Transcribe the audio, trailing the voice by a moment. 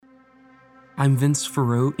I'm Vince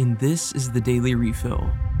Farreau, and this is the Daily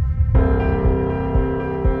Refill.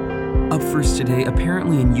 Up first today,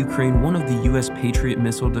 apparently in Ukraine, one of the US Patriot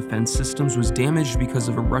missile defense systems was damaged because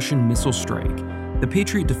of a Russian missile strike. The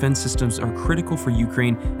Patriot defense systems are critical for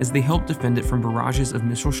Ukraine as they help defend it from barrages of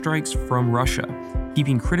missile strikes from Russia,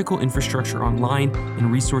 keeping critical infrastructure online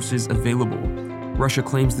and resources available. Russia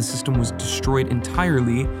claims the system was destroyed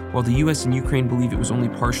entirely, while the US and Ukraine believe it was only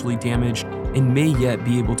partially damaged and may yet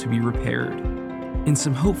be able to be repaired. In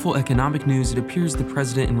some hopeful economic news, it appears the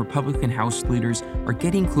president and Republican House leaders are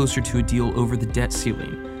getting closer to a deal over the debt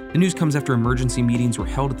ceiling. The news comes after emergency meetings were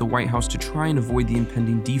held at the White House to try and avoid the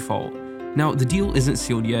impending default. Now, the deal isn't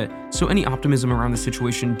sealed yet, so any optimism around the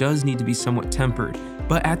situation does need to be somewhat tempered,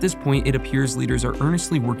 but at this point, it appears leaders are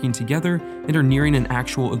earnestly working together and are nearing an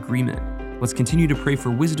actual agreement. Let's continue to pray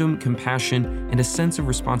for wisdom, compassion, and a sense of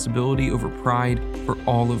responsibility over pride for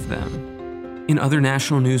all of them. In other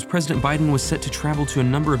national news, President Biden was set to travel to a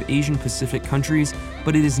number of Asian Pacific countries,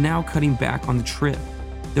 but it is now cutting back on the trip.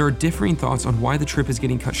 There are differing thoughts on why the trip is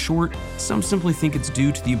getting cut short. Some simply think it's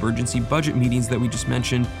due to the emergency budget meetings that we just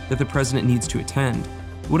mentioned that the president needs to attend.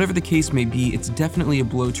 Whatever the case may be, it's definitely a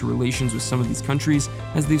blow to relations with some of these countries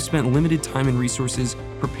as they've spent limited time and resources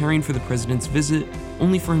preparing for the president's visit,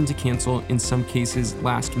 only for him to cancel, in some cases,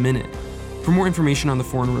 last minute. For more information on the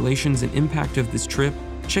foreign relations and impact of this trip,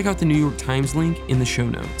 check out the New York Times link in the show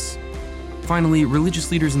notes. Finally,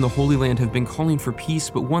 religious leaders in the Holy Land have been calling for peace,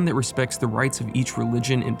 but one that respects the rights of each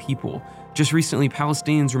religion and people. Just recently,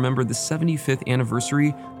 Palestinians remembered the 75th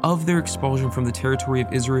anniversary of their expulsion from the territory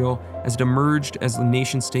of Israel as it emerged as a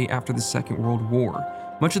nation-state after the Second World War.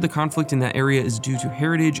 Much of the conflict in that area is due to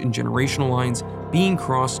heritage and generational lines being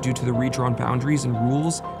crossed due to the redrawn boundaries and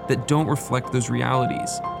rules that don't reflect those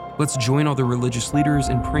realities. Let's join all the religious leaders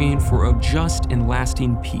in praying for a just and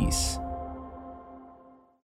lasting peace.